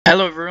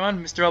Hello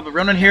everyone, Mr. Albert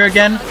Ronan here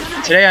again,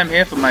 and today I'm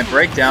here for my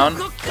breakdown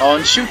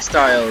on shoot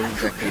style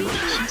Deku.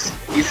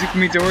 Izuku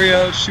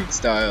Midoriya shoot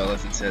style,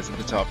 as it says at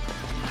the top.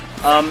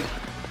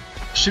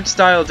 Shoot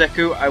style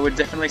Deku, I would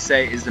definitely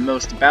say, is the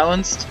most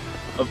balanced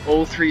of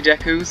all three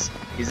Dekus.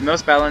 He's the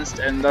most balanced,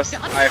 and thus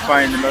I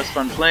find the most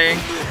fun playing,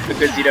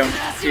 because you don't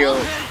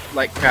feel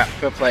like crap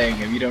for playing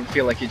him. You don't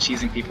feel like you're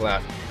cheesing people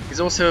out. He's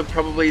also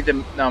probably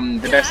the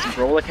best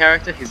brawler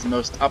character. He's the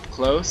most up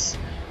close,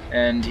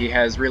 and he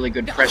has really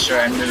good pressure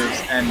and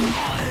moves, and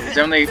his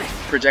only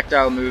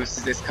projectile moves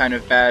is this kind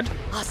of bad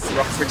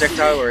rock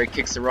projectile where it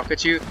kicks a rock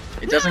at you.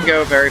 It doesn't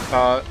go very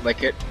far,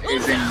 like it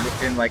is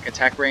within like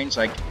attack range,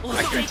 like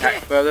I can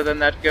attack further than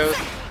that goes.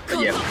 But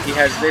yeah, he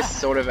has this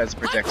sort of as a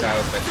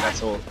projectile, but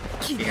that's all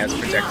he has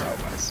projectile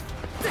wise.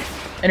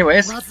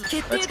 Anyways,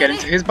 let's get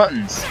into his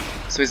buttons.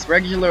 So his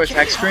regular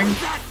attack string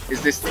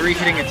is this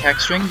 3-hitting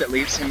attack string that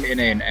leaves him in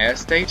an air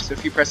state. So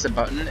if you press a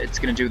button, it's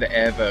going to do the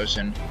air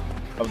version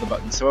of the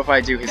button. So if I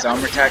do his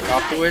armor attack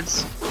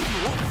afterwards,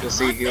 you'll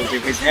see he'll do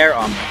his air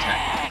armor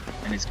attack.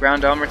 And his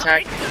ground armor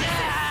attack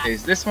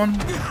is this one.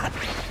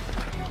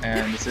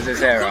 And this is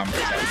his air armor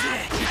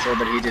attack. So you saw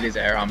that he did his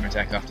air armor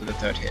attack after the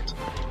 3rd hit.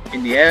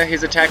 In the air,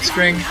 his attack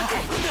string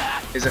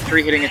is a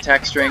 3-hitting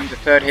attack string. The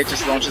 3rd hit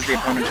just launches the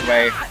opponent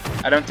away.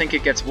 I don't think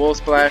it gets wall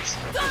splats.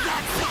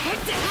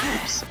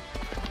 Oops.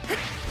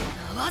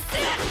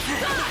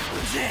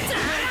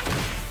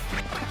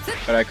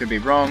 But I could be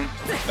wrong,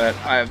 but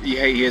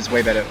he is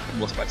way better at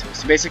wall splat too.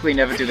 So basically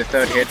never do the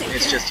 3rd hit,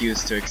 it's just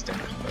used to extend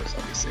combos,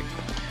 obviously.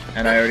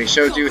 And I already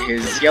showed you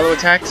his yellow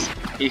attacks.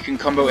 He can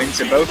combo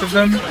into both of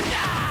them,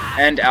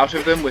 and out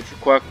of them with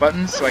quirk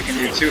buttons, so I can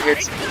do 2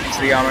 hits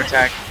into the armor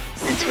attack,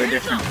 into a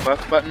different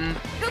quirk button,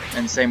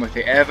 and same with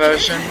the air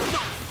version.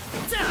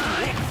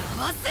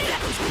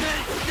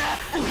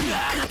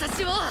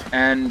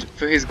 And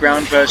for his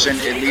ground version,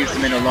 it leaves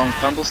him in a long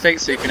fumble state,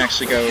 so you can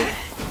actually go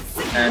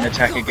and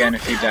attack again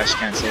if you dash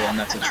cancel, and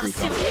that's a true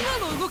combo. So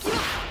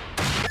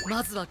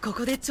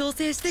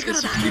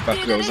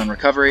Bakugo's on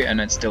recovery, and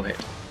then still hit.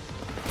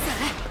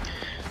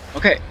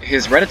 Okay,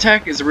 his red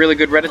attack is a really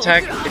good red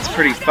attack. It's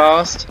pretty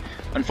fast.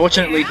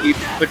 Unfortunately, he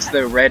puts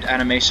the red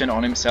animation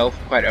on himself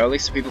quite early,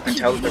 so people can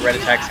tell that the red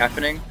attack's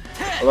happening.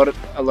 A lot of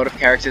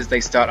characters,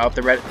 they start off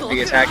the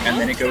attack and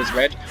then it goes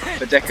red,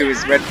 but Deku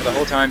is red for the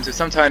whole time, so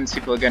sometimes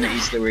people are going to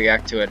easily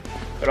react to it.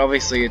 But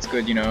obviously it's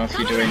good, you know, if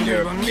you're doing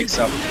your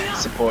mix-up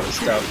support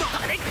stuff,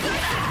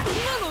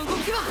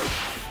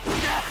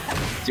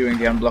 doing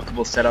the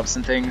unblockable setups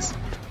and things.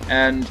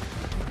 And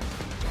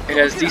it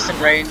has decent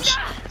range.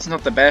 It's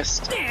not the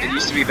best. It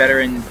used to be better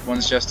in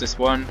One's Justice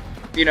 1.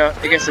 You know,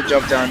 it gets the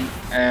job done,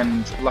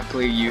 and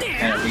luckily you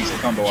can at least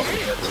combo off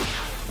with it.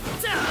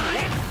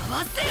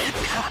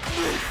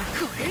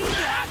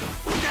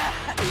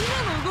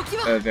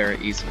 Very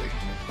easily.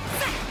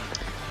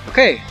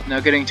 Okay,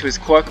 now getting to his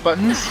quirk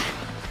buttons.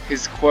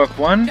 His quirk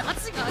 1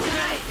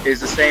 is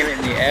the same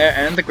in the air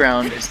and the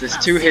ground. It's this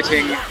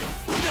 2-hitting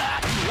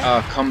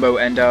combo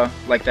ender,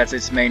 like that's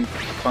its main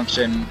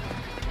function.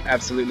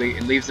 Absolutely,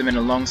 it leaves them in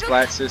a long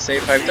splat, so say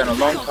if I've done a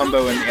long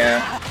combo in the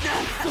air,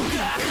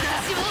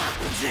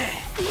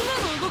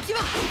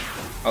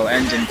 I'll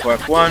end in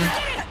quirk 1,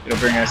 it'll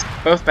bring us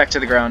both back to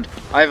the ground.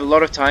 I have a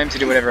lot of time to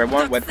do whatever I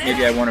want,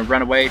 maybe I want to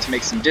run away to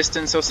make some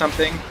distance or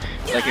something,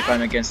 like if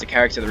I'm against a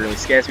character that really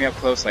scares me up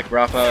close, like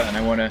Rappa, and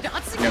I want to,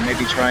 you know,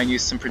 maybe try and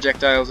use some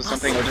projectiles or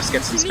something, or just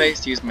get some space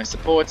to use my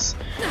supports.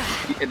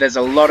 There's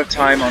a lot of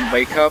time on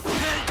Wake Up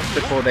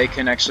before they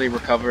can actually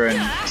recover,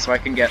 and so I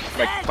can get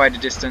like quite a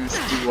distance,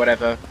 do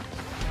whatever,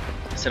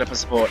 set up a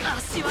support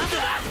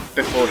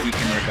before he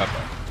can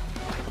recover.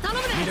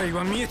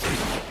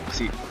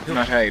 See,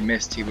 not how he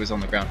missed, he was on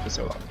the ground for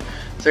so long.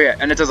 So yeah,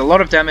 and it does a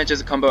lot of damage as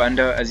a combo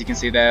ender, as you can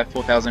see there,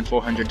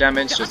 4,400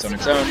 damage just on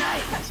its own.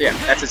 So yeah,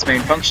 that's its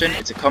main function,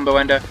 it's a combo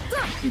ender.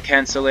 You can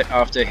cancel it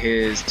after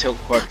his tilt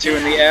quirk 2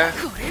 in the air,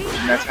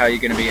 and that's how you're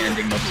going to be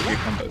ending most of your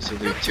combos. So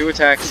do 2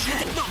 attacks,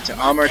 into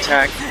armor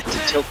attack, into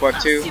tilt quirk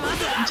 2,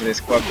 into this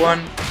quirk 1,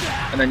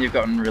 and then you've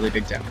gotten really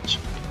big damage.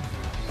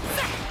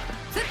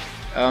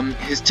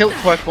 His tilt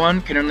quirk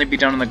 1 can only be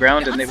done on the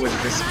ground, and it was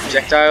this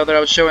projectile that I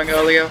was showing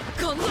earlier.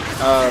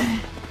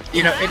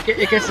 You know,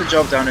 it gets the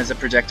job done as a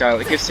projectile.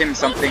 It gives him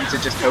something to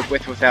just cope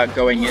with without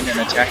going in and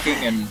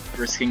attacking and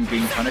risking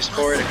being punished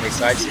for it if they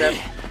sidestep.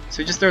 So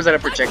he just throws out a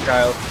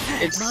projectile.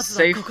 It's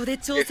safe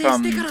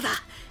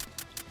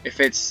if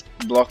it's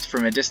blocked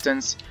from a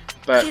distance,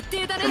 but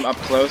from up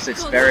close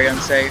it's very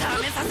unsafe.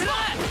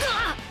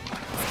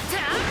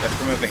 But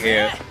from over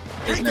here,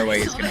 there's no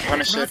way he's going to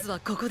punish it.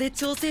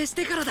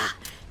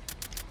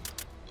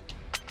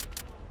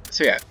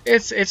 So yeah,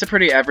 it's a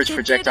pretty average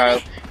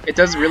projectile. It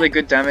does really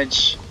good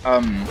damage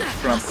from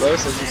up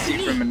close. As you see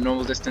from a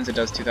normal distance it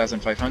does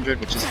 2,500,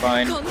 which is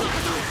fine.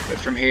 But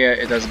from here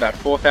it does about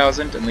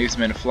 4,000 and leaves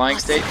him in a flying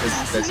state.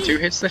 There's 2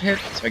 hits that hit,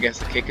 so I guess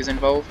the kick is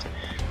involved.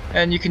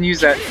 And you can use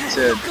that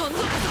to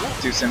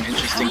do some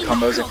interesting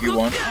combos if you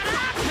want.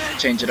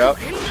 Change it up.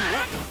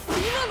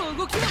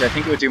 Which I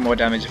think it would do more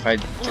damage if I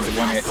did the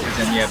 1 hit, because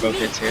then yeah, both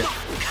hits hit.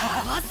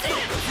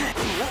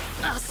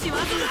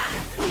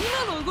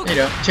 you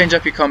know, change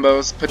up your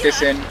combos, put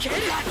this in.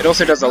 It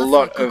also does a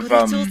lot of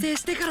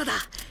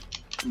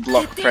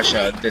block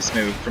pressure, this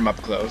move, from up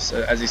close,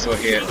 as you saw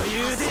here.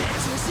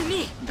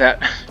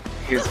 That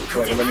his,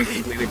 let me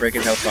completely break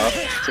his health off.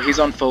 So he's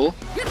on full.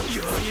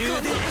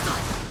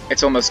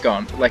 It's almost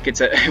gone. Like it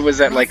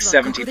was at like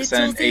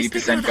 70%,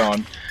 80%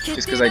 gone,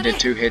 just because I did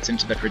 2 hits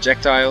into the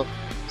projectile.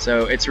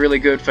 So it's really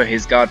good for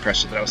his guard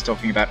pressure that I was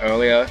talking about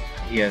earlier.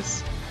 He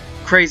has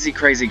crazy,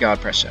 crazy guard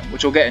pressure,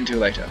 which we'll get into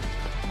later.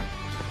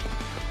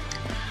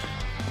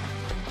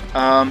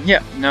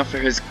 Yeah, now for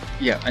his,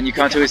 and you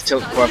can't do his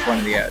tilt quirk 1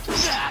 in the air,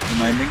 just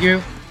reminding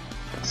you.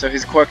 So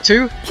his quirk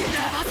 2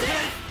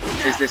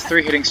 is this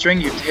 3-hitting string.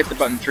 You hit the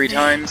button 3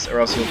 times, or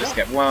else you'll just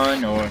get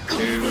 1 or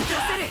 2.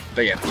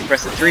 But yeah, you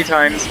press it 3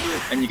 times,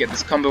 and you get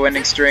this combo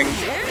ending string.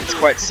 It's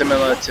quite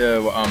similar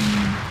to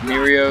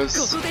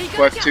Mirio's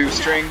quirk 2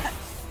 string.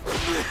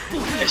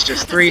 It's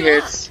just 3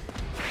 hits.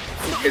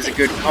 Is a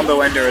good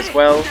combo ender as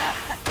well.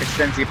 It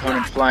sends the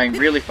opponent flying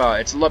really far.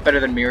 It's a lot better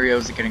than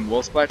Mirio's at getting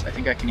wall splats. I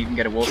think I can even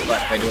get a wall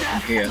splat if I do it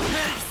from here.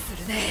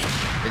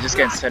 It just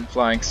gets sent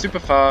flying super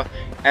far,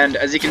 and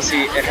as you can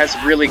see, it has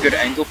really good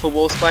angle for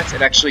wall splats.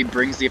 It actually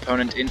brings the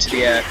opponent into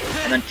the air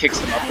and then kicks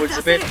them upwards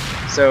a bit.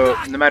 So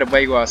no matter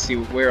where you are, see,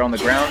 we're on the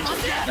ground,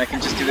 and I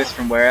can just do this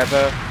from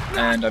wherever,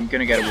 and I'm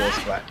gonna get a wall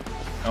splat.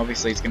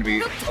 Obviously, it's gonna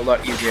be a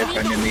lot easier if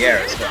I'm in the air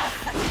as well.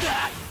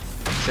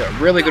 So a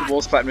really good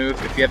wall splat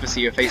move. If you ever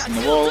see you're facing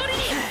the wall,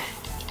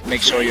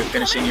 make sure you're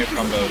finishing your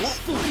combos.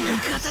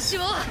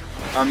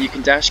 You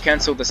can dash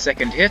cancel the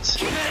second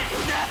hit,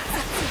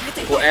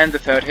 and the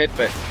third hit,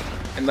 but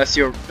unless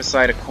you're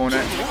beside a corner,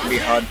 it can be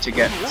hard to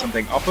get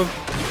something off of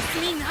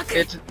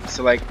it.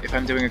 So like, if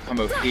I'm doing a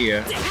combo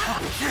here,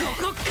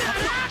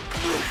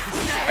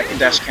 I can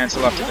dash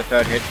cancel after the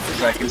third hit,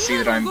 because I can see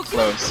that I'm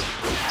close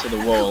to the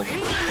wall,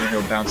 and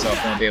he'll bounce off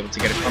and I'll be able to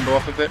get a combo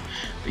off of it.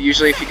 But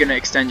usually if you're going to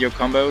extend your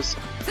combos,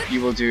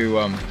 you will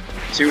do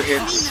 2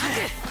 hits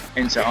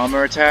into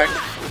armor attack,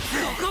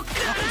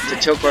 into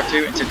tilt quirk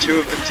 2, into 2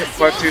 of the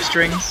quirk 2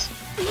 strings,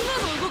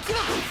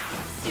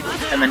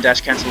 and then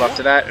dash cancel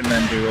after that, and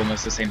then do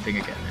almost the same thing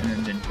again, and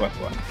then in quirk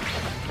 1.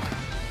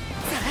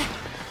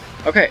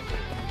 Okay,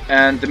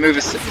 and the move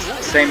is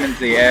same in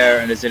the air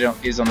and as it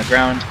is on the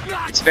ground.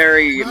 It's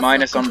very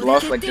minus on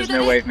block, like there's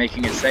no way of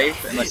making it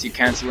safe unless you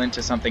cancel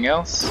into something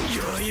else.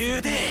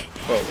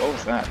 Whoa, what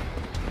was that?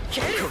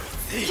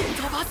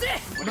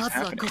 What is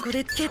happening?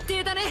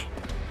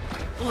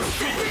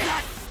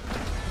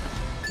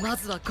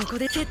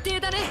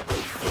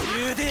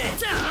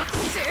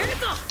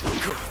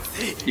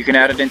 You can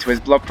add it into his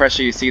block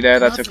pressure. You see there,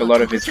 that took a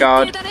lot of his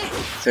guard.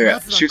 So yeah,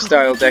 shoot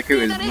style Deku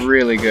is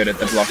really good at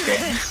the block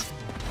games.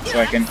 So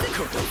I can...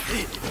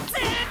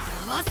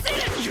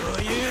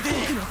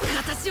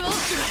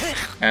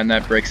 And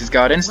that breaks his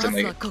guard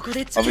instantly.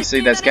 Obviously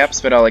there's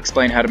gaps, but I'll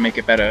explain how to make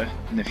it better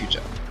in the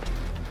future.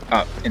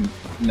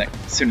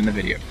 Soon in the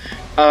video.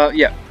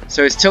 Yeah,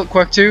 so his tilt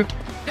quirk 2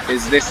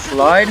 is this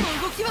slide.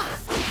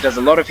 It does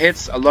a lot of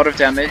hits, a lot of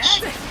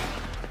damage,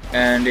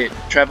 and it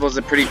travels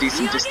a pretty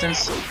decent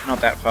distance, not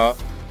that far,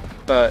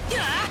 but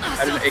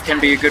I don't know, it can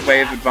be a good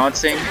way of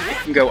advancing. It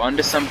can go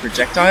under some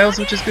projectiles,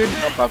 which is good.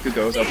 Not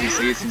Bakugo's,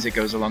 obviously, since it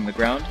goes along the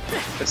ground,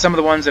 but some of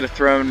the ones that are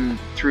thrown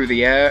through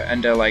the air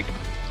and are like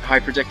high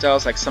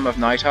projectiles, like some of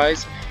Night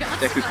Eyes,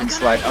 Deku can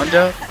slide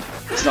under.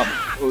 It's not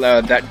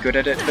that good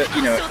at it, but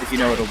you know, if you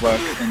know it'll work,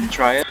 then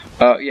try it.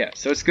 Yeah,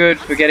 so it's good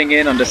for getting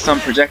in under some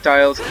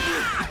projectiles.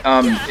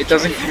 It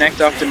doesn't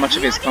connect after much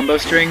of his combo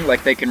string,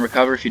 like they can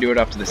recover if you do it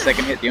after the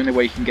second hit. The only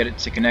way you can get it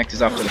to connect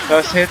is after the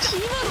first hit.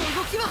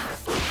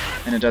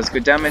 And it does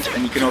good damage,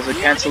 and you can also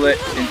cancel it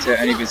into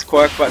any of his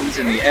quirk buttons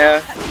in the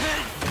air.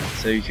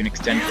 So you can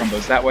extend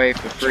combos that way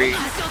for free.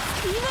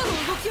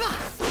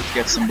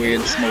 Get some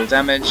weird small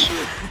damage.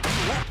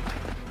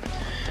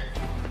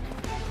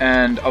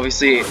 And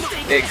obviously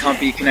it can't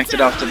be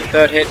connected after the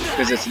third hit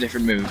because it's a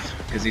different move,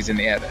 because he's in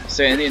the air there.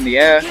 So in the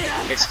air,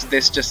 it's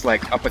this just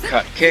like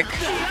uppercut kick.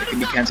 It can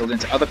be cancelled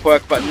into other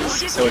quirk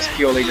buttons, so it's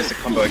purely just a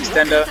combo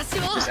extender.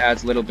 Just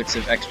adds little bits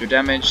of extra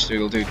damage, so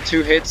you'll do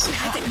 2 hits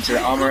into the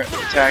armor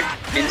attack,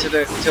 into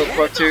the tilt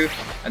quirk 2,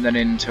 and then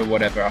into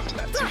whatever after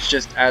that. So it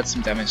just adds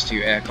some damage to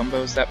your air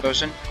combos, that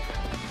version.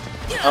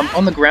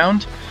 On the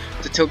ground,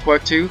 the tilt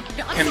quirk 2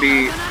 can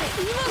be,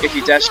 if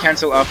you dash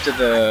cancel after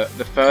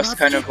the first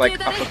kind of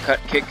like uppercut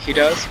kick he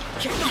does,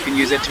 you can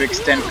use it to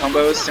extend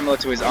combos similar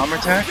to his armor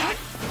attack.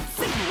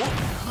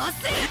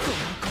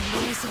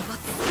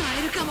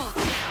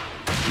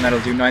 And that'll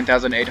do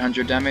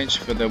 9,800 damage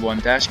for the one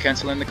dash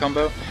cancel in the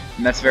combo,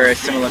 and that's very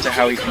similar to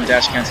how he can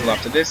dash cancel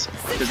after this,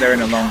 because they're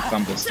in a long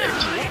fumble state.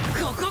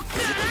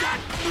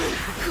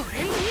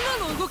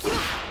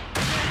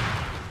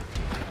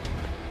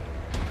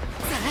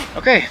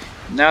 Okay,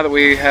 now that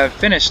we have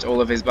finished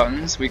all of his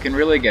buttons, we can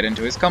really get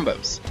into his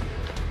combos.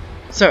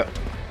 So,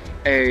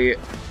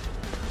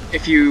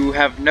 if you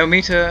have no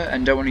meter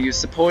and don't want to use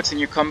supports in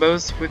your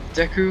combos with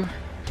Deku,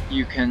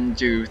 you can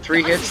do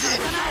 3 hits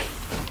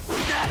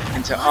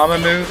into armor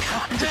move,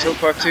 into tilt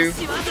quirk 2,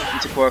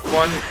 into quirk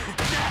 1,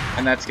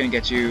 and that's going to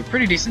get you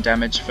pretty decent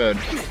damage for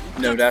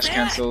no dash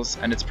cancels,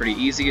 and it's pretty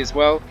easy as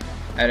well,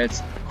 and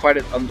it's quite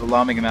an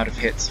alarming amount of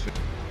hits.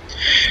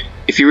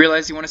 If you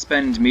realize you want to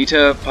spend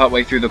meter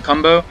partway through the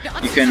combo,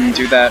 you can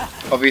do that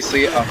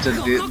obviously after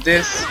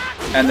this,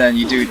 and then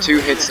you do 2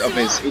 hits of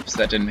his, oops,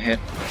 that didn't hit.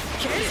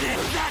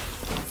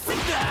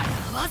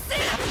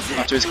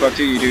 After his Quirk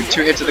 2, you do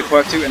 2 hits of the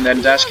Quirk 2 and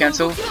then dash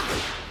cancel,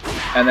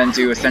 and then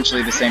do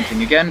essentially the same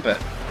thing again, but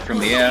from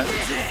the air.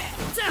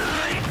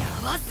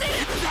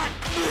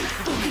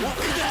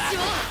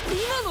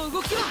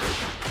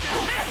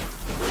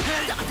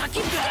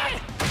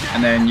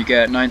 And then you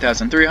get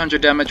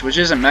 9,300 damage, which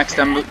isn't max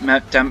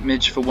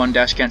damage for one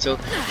dash cancel,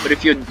 but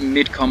if you're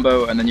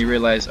mid-combo and then you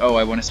realize, oh,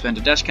 I want to spend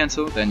a dash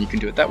cancel, then you can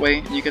do it that way,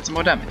 and you get some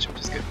more damage, which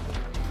is good.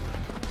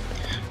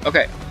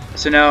 Okay,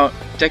 so now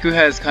Deku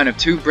has kind of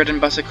 2 bread and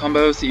butter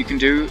combos that you can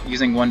do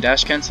using one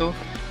dash cancel,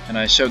 and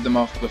I showed them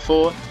off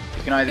before.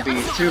 You can either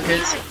be 2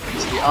 hits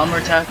into the armor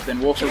attack,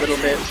 then walk a little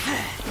bit,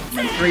 and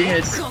then 3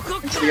 hits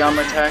into the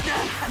armor attack,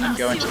 and then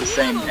go into the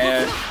same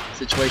air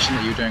situation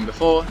that you were doing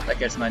before. That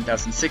gets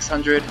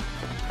 9,600.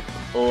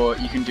 Or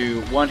you can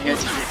do 1 hit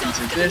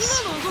into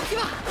this.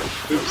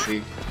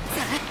 Oopsie.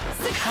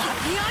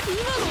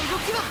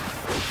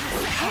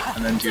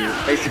 And then do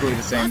basically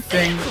the same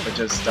thing, but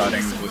just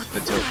starting with the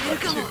tilt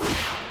Quirk 2.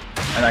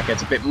 And that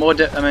gets a bit more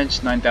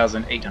damage,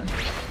 9,800.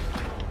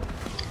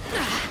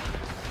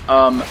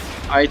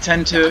 I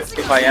tend to,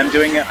 if I am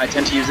doing it, I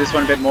tend to use this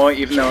one a bit more,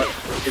 even though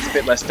it's a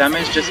bit less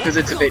damage, just because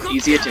it's a bit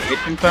easier to hit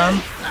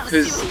confirm,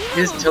 because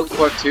his tilt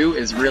Quirk 2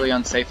 is really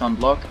unsafe on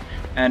block,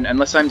 and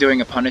unless I'm doing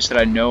a punish that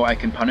I know I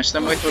can punish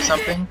them with or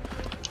something,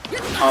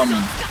 I'm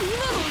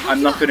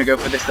not going to go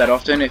for this that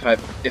often if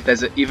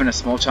there's even a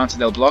small chance that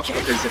they'll block,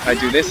 because if I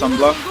do this on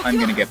block, I'm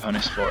going to get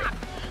punished for it.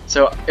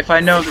 So if I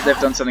know that they've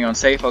done something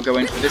unsafe, I'll go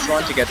in for this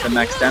one to get the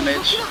max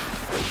damage.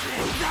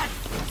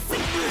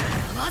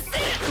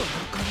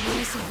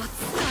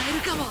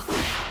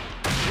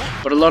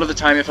 But a lot of the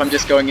time, if I'm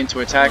just going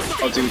into attack,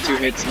 I'll do 2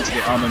 hits into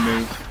the armor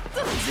move,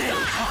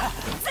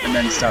 and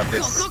then start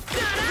this.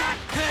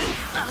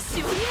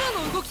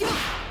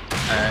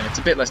 And it's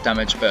a bit less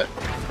damage, but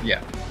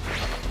yeah.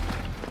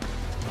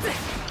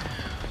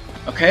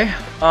 Okay,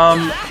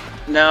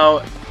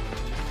 now,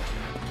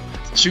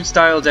 shoot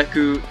style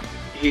Deku,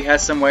 he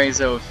has some ways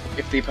of,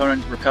 if the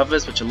opponent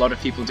recovers, which a lot of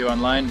people do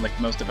online, like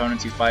most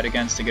opponents you fight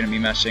against are going to be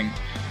mashing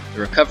the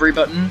recovery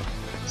button.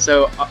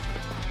 So,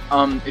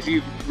 if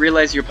you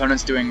realize your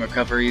opponent's doing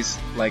recoveries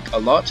like a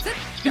lot,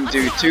 you can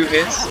do 2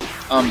 hits.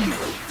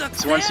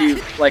 So once you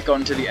like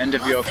gotten to the end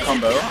of your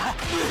combo,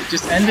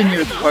 just end in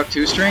your Quirk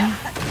 2 string,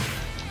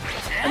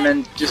 and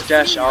then just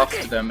dash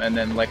after them, and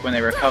then like when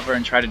they recover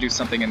and try to do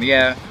something in the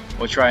air,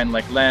 or try and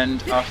like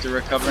land after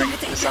recovering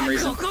for some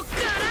reason.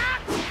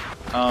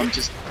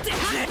 Just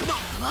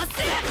oh,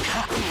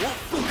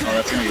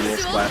 that's gonna be a little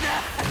splat.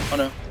 Oh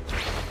no.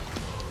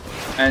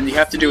 And you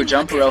have to do a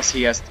jump, or else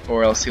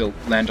he'll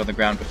land on the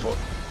ground before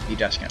he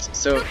dash cancels.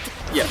 So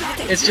yeah,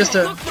 it's just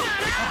a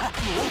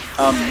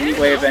neat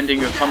way of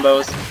ending your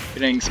combos,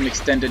 getting some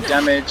extended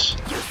damage.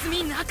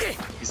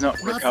 He's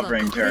not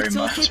recovering very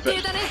much, but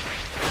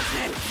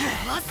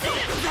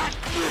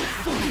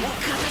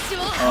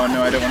oh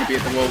no, I don't want to be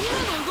at the wall.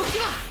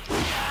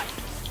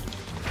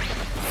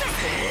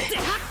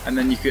 And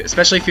then you could,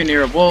 especially if you're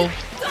near a wall.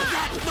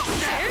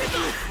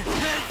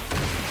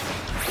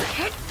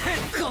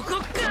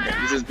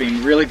 This has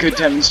been really good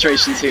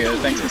demonstrations here,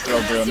 thanks Mr.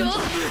 Oberon.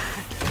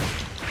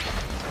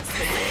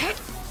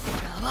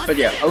 But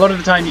yeah, a lot of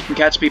the time you can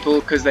catch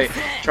people because they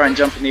try and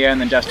jump in the air and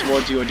then dash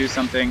towards you or do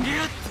something.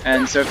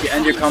 And so if you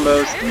end your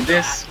combos in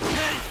this,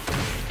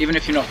 even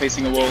if you're not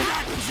facing a wall,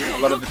 a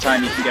lot of the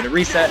time you can get a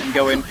reset and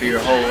go in for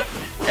your whole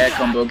air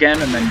combo again,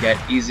 and then get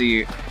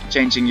easy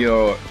changing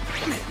your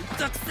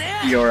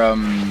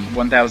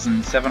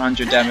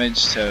 1,700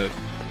 damage to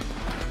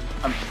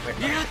wait,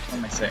 what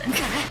am I saying?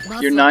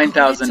 Your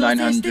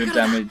 9,900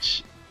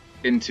 damage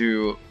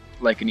into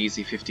like an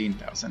easy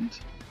 15,000.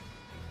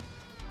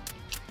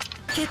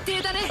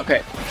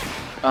 Okay.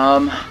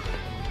 So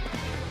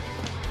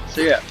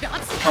yeah,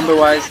 combo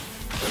wise,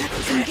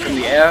 from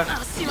the air,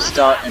 you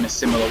start in a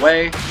similar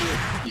way.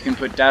 You can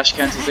put dash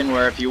cancels in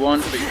wherever you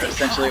want, but you're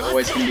essentially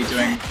always going to be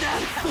doing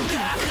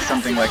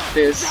something like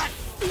this.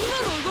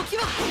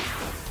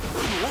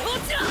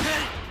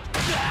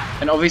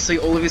 And obviously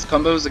all of his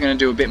combos are going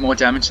to do a bit more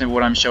damage than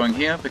what I'm showing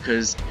here,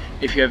 because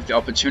if you have the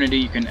opportunity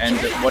you can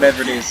end it,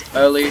 whatever it is,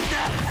 early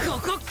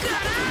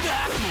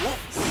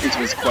into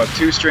his Quirk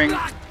 2 string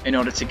in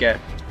order to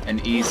get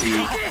an easy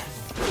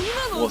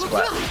wall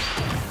splat.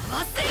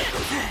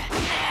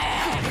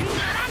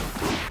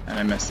 And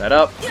I messed that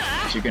up,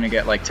 so you're going to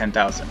get like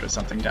 10,000 or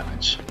something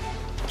damage.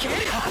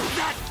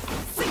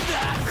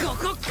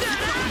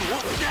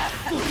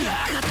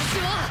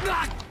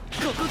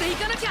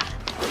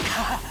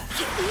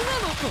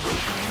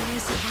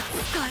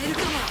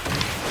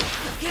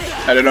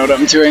 I don't know what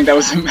I'm doing, that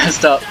was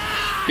messed up.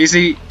 You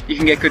see, you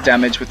can get good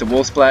damage with the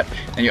wall splat,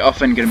 and you're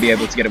often going to be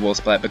able to get a wall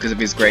splat because of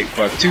his great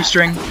Quirk 2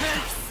 string.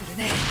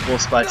 Wall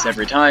splats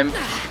every time.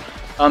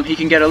 He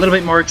can get a little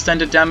bit more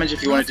extended damage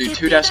if you want to do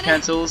 2 dash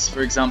cancels.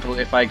 For example,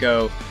 if I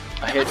go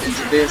a hit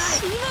into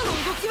this.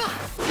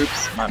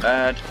 Oops, my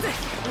bad.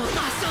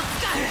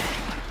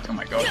 Oh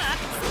my god.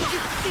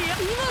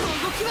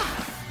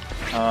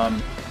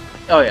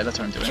 Oh yeah, that's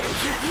what I'm doing.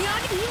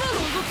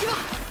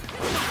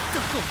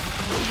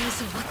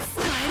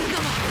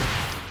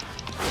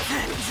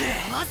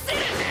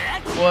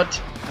 What?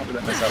 How did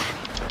that mess up?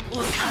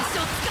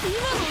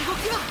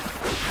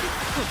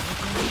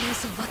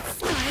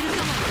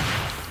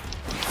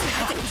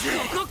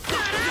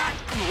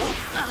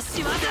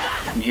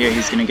 And here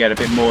he's going to get a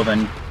bit more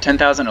than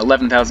 10,000,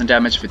 11,000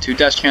 damage for 2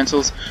 dash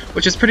cancels,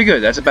 which is pretty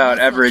good. That's about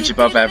average,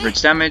 above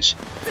average damage.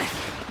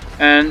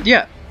 And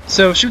yeah,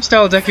 so shoot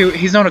style Deku,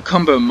 he's not a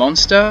combo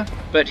monster,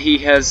 but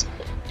he's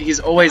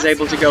always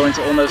able to go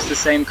into almost the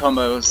same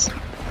combos,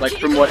 like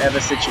from whatever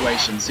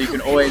situation. So you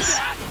can always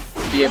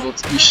be able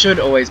to, you should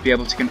always be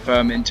able to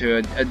confirm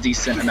into a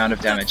decent amount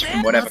of damage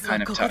from whatever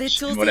kind of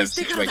touch, in whatever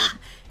situation.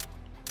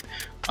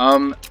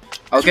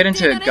 I'll get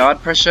into guard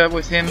pressure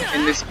with him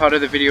in this part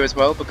of the video as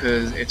well,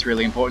 because it's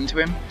really important to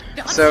him.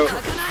 So,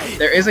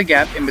 there is a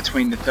gap in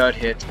between the third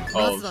hit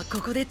of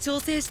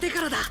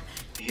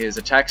his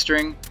attack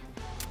string.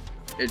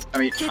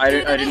 I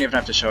didn't even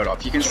have to show it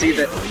off. You can see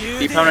that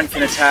the opponent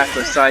can attack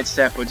or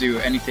sidestep or do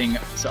anything,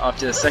 so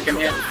after the second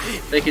hit,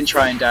 they can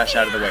try and dash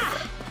out of the way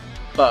there.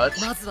 But,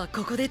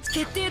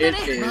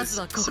 it is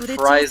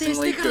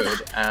surprisingly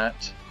good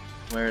at...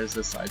 Where is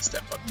the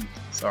sidestep button?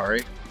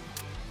 Sorry.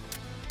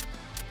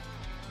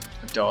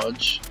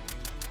 Dodge.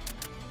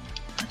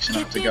 Actually,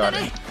 not have to guard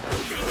it.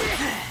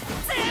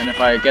 And if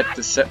I get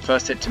the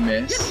first hit to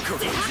miss...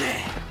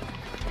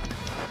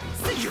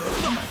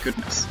 Oh my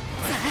goodness.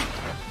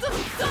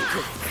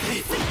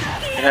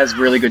 It has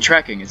really good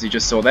tracking, as you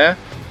just saw there.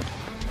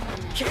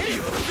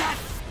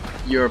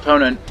 Your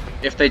opponent,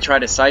 if they try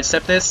to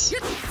sidestep this,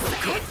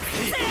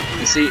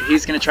 you see,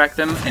 he's going to track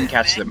them and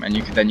catch them, and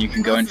then you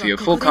can go in for your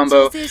full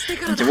combo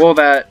and do all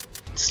that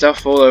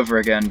stuff all over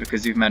again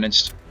because you've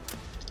managed.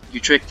 You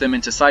tricked them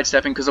into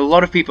sidestepping, because a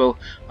lot of people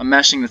are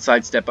mashing the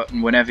sidestep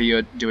button whenever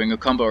you're doing a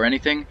combo or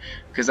anything,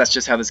 because that's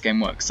just how this game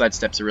works.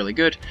 Sidesteps are really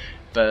good,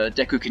 but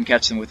Deku can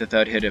catch them with the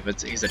third hit of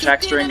his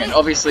attack string, and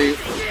obviously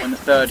when the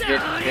third hit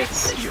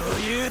hits,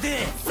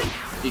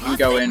 he can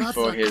go in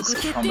for his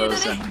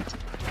combos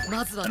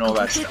and all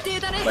that stuff,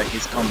 like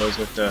his combos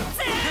with the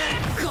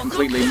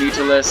completely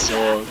meterless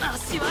or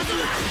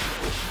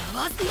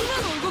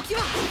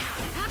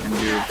and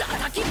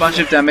do a bunch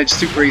of damage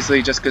super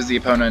easily just because the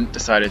opponent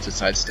decided to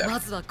sidestep.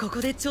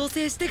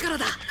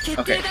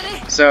 Okay,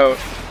 so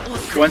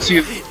once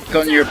you've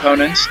gotten your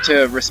opponent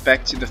to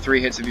respect the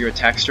 3 hits of your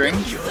attack string,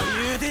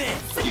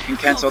 you can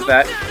cancel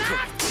that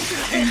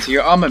into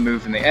your armor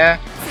move in the air,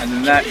 and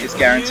then that is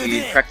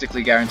guaranteed,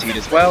 practically guaranteed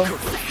as well.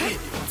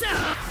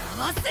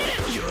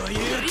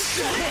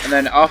 And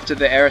then after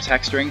the air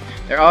attack string,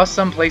 there are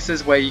some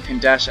places where you can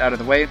dash out of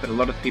the way, but a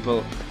lot of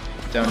people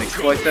don't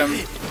exploit them.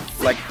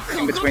 Like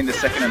in between the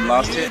second and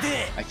last hit,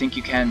 I think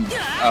you can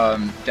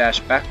dash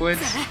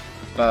backwards,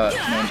 but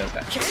no one does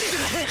that.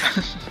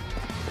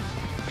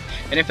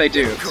 And if they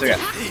do,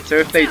 so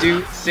if they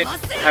do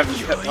have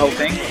the whole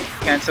thing,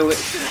 cancel it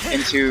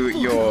into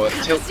your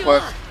tilt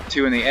quirk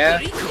 2 in the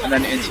air, and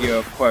then into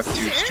your quirk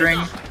 2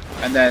 string,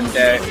 and then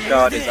their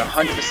guard is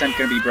 100%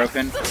 going to be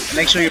broken. And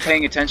make sure you're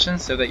paying attention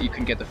so that you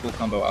can get the full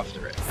combo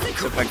after it.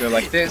 So if I go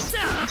like this,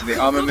 into the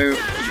armor move,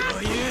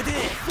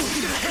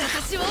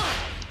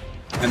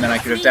 and then I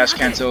could have dash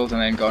cancelled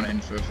and then gone in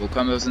for full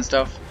combos and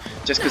stuff,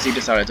 just because he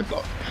decided to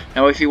block.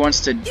 Now if he wants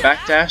to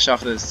backdash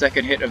after the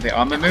second hit of the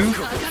armor move,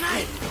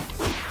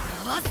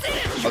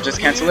 I'll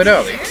just cancel it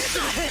early.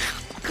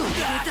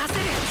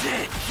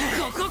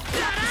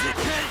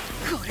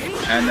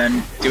 And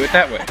then do it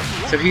that way.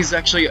 So he's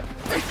actually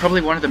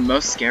probably one of the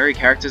most scary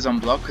characters on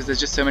block, because there's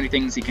just so many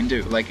things he can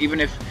do. Like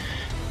even if...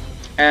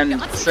 And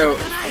so,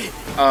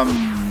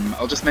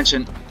 I'll just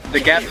mention, the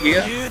gap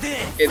here,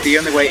 the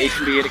only way it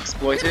can be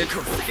exploited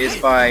is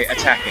by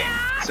attacking.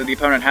 So the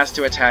opponent has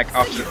to attack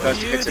after the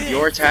first 2 hits of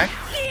your attack,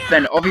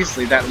 then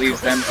obviously that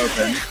leaves them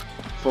open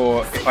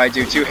for if I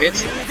do 2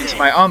 hits into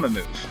my armor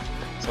move.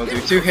 So I'll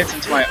do 2 hits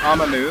into my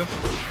armor move,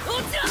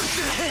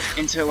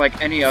 into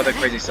like any other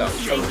crazy stuff,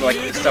 like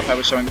the stuff I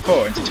was showing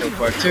before, into tilt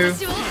quirk 2,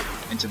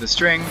 into the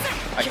string,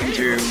 I can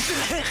do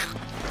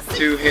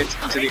 2 hits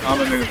into the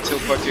armor move,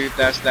 tilt quirk 2,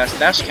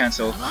 dash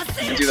cancel,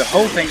 and do the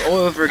whole thing all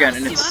over again,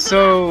 and it's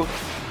so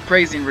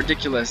crazy and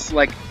ridiculous.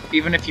 Like,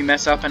 even if you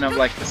mess up and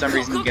like for some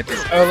reason you get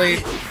this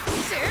early,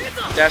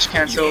 dash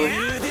cancel,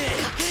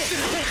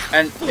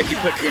 and if you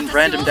put in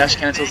random dash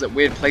cancels at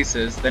weird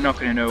places, they're not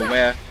going to know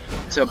where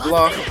to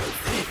block,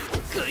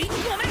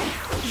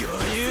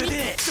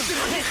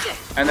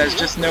 and there's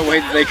just no way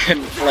that they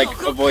can like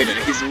avoid it.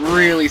 He's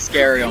really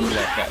scary on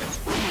block, guys.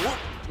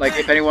 Like,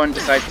 if anyone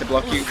decides to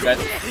block you,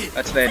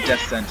 that's their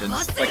death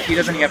sentence. Like, he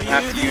doesn't even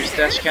have to use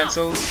dash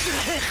cancels.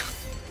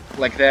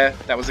 Like there,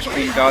 that was a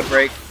clean guard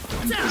break,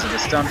 and because of the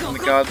stun from the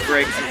guard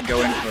break, I can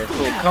go in for a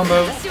full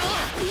combo,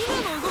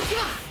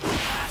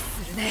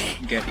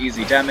 get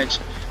easy damage.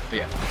 But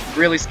yeah,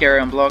 really scary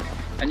on block.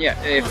 And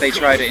yeah, if they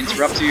try to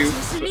interrupt you,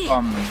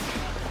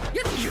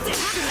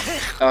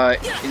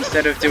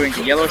 instead of doing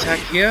the yellow attack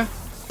here,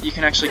 you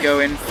can actually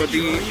go in for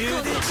the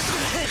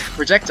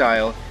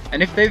projectile.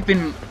 And if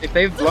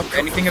they've blocked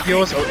anything of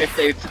yours, or if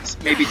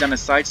they've maybe done a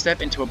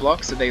sidestep into a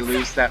block, so they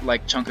lose that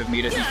like chunk of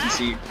meter. You can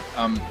see,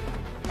 I'm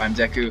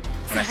Deku.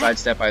 When I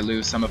sidestep, I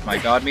lose some of my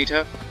guard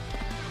meter.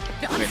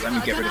 Wait, let me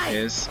get rid of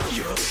his.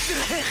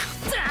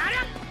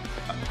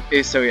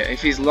 So yeah,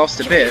 if he's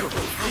lost a bit,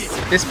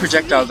 this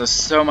projectile does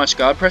so much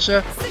guard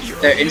pressure,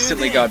 they're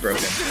instantly guard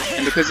broken.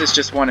 And because it's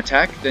just one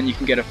attack, then you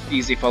can get an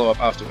easy follow-up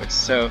afterwards.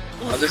 So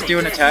I'll just do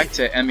an attack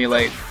to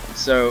emulate.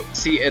 So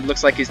see, it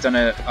looks like he's done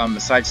a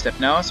sidestep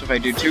now, so if I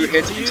do 2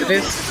 hits into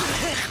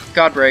this,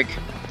 guard break.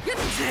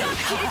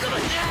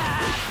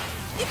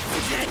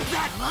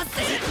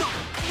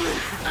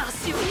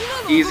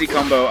 Easy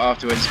combo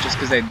afterwards, just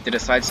because they did a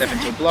sidestep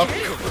into a block.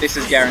 This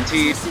is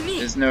guaranteed,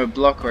 there's no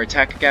block or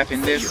attack gap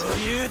in this.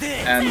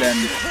 And then,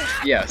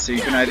 yeah, so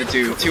you can either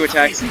do 2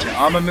 attacks into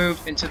armor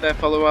move into their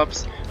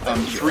follow-ups,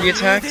 3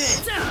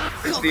 attacks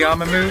into the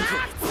armor move,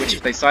 which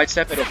if they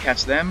sidestep it'll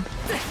catch them.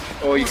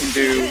 Or you can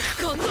do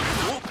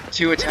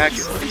 2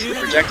 attacks into the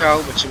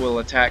projectile,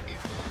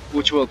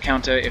 which will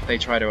counter if they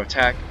try to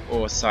attack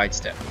or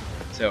sidestep.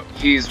 So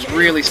he's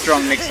really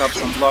strong mix-ups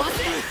on block,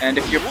 and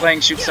if you're playing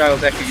shoot style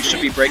Deku, you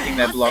should be breaking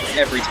their block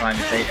every time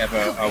if they ever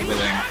are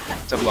willing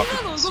to block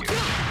against you.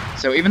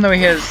 So even though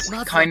he has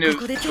kind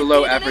of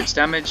below average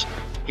damage,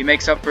 he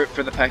makes up for it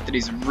for the fact that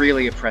he's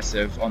really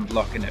oppressive on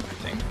block and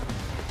everything.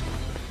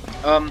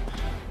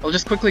 I'll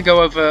just quickly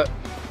go over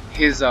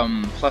his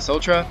plus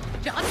ultra.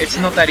 It's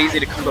not that easy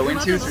to combo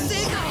into since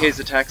his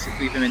attacks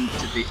leave him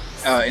into the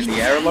in the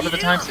air a lot of the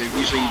time, so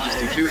usually you just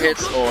do 2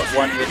 hits or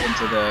 1 hit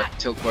into the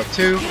tilt warp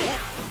 2.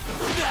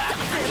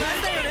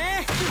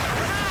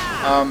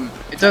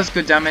 It does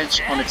good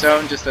damage on its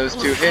own, just those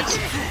 2 hits,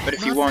 but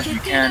if you want you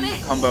can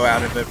combo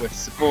out of it with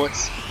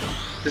supports.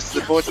 The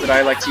supports that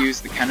I like to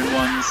use, the cannon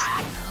ones,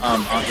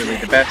 aren't really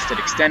the best at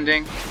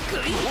extending.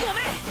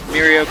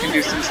 Mirio can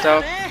do some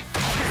stuff.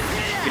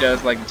 He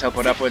does like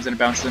teleport upwards and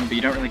bounce them, but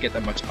you don't really get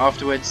that much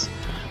afterwards.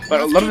 But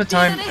a lot of the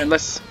time,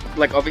 unless,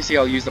 like obviously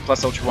I'll use the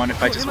plus ultra one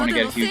if I just want to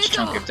get a huge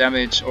chunk of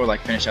damage or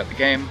like finish out the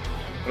game.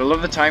 But a lot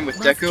of the time with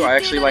Deku, I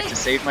actually like to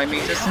save my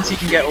meter, since he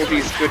can get all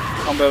these good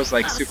combos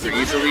like super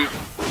easily,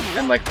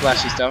 and like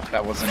flashy stuff.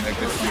 That wasn't a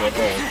good combo at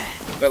all.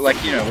 But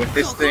like, you know, with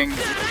this thing,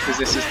 because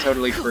this is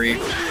totally free,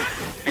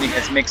 and he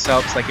has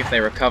mix-ups, like if they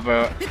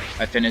recover,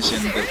 I finish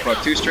in the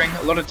quad 2 string.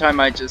 A lot of the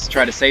time I just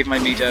try to save my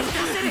meter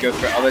and go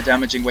for other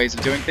damaging ways of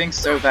doing things,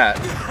 so that,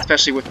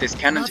 especially with this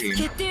cannon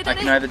team, I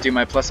can either do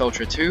my plus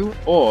ultra 2,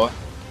 or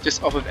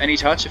just off of any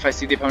touch, if I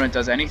see the opponent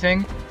does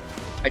anything,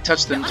 I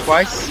touch them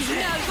twice.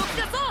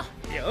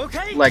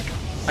 Like,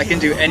 I can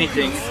do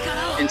anything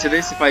into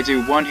this. If I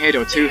do 1 hit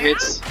or 2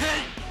 hits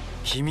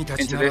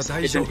into this,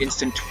 it's an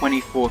instant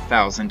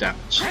 24,000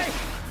 damage.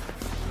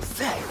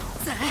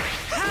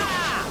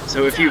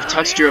 So if you've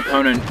touched your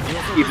opponent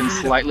even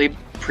slightly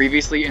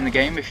previously in the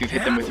game, if you've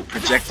hit them with a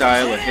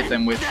projectile or hit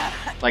them with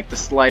like the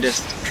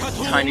slightest,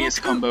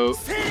 tiniest combo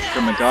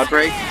from a guard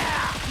break,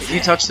 if you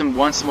touch them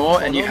once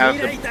more and you have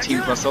the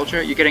Team Plus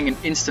Ultra, you're getting an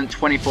instant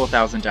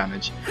 24,000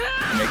 damage.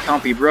 And they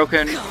can't be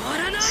broken,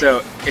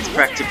 so it's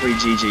practically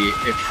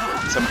GG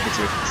if someone hits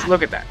you with this.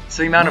 Look at that.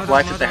 So the amount of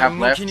life that they have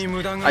left,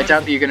 I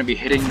doubt that you're going to be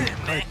hitting...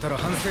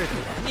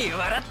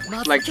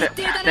 Like,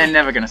 they're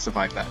never going to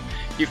survive that.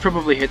 You've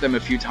probably hit them a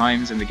few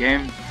times in the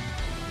game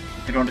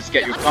in order to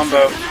get your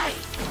combo.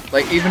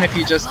 Like, even if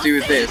you just do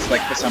this,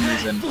 like for some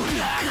reason,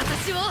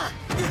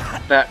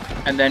 that,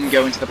 and then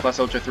go into the Plus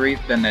Ultra 3,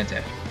 then they're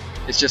dead.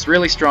 It's just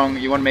really strong.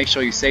 You want to make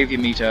sure you save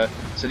your meter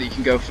so that you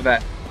can go for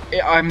that.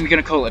 I'm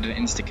going to call it an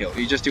insta-kill.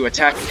 You just do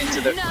attack into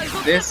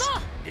this,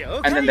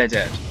 and then they're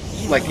dead.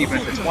 Like, even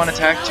if it's 1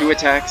 attack, 2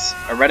 attacks,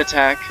 a red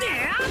attack,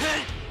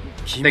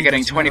 they're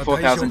getting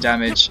 24,000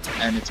 damage,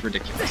 and it's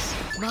ridiculous.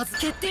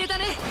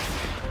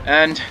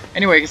 And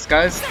anyways,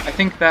 guys, I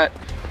think that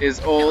is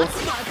all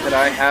that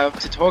I have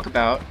to talk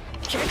about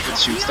with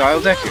Shoot Style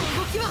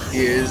Deku.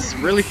 He is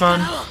really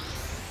fun.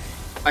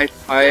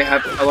 I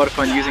have a lot of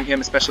fun using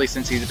him, especially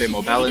since he's a bit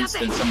more balanced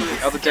than some of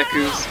the other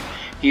Dekus.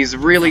 He's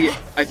really,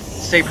 I'd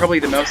say probably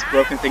the most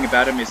broken thing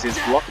about him is his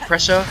block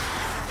pressure.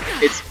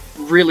 It's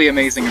really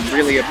amazing and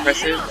really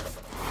oppressive.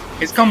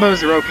 His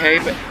combos are okay,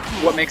 but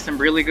what makes them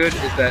really good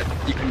is that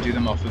you can do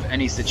them off of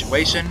any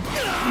situation. He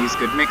has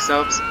good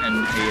mix-ups,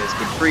 and he has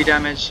good free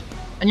damage.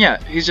 And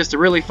yeah, he's just a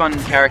really fun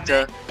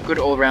character, good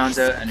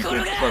all-rounder, and a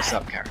good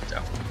close-up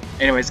character.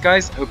 Anyways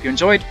guys, hope you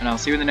enjoyed, and I'll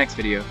see you in the next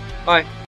video. Bye!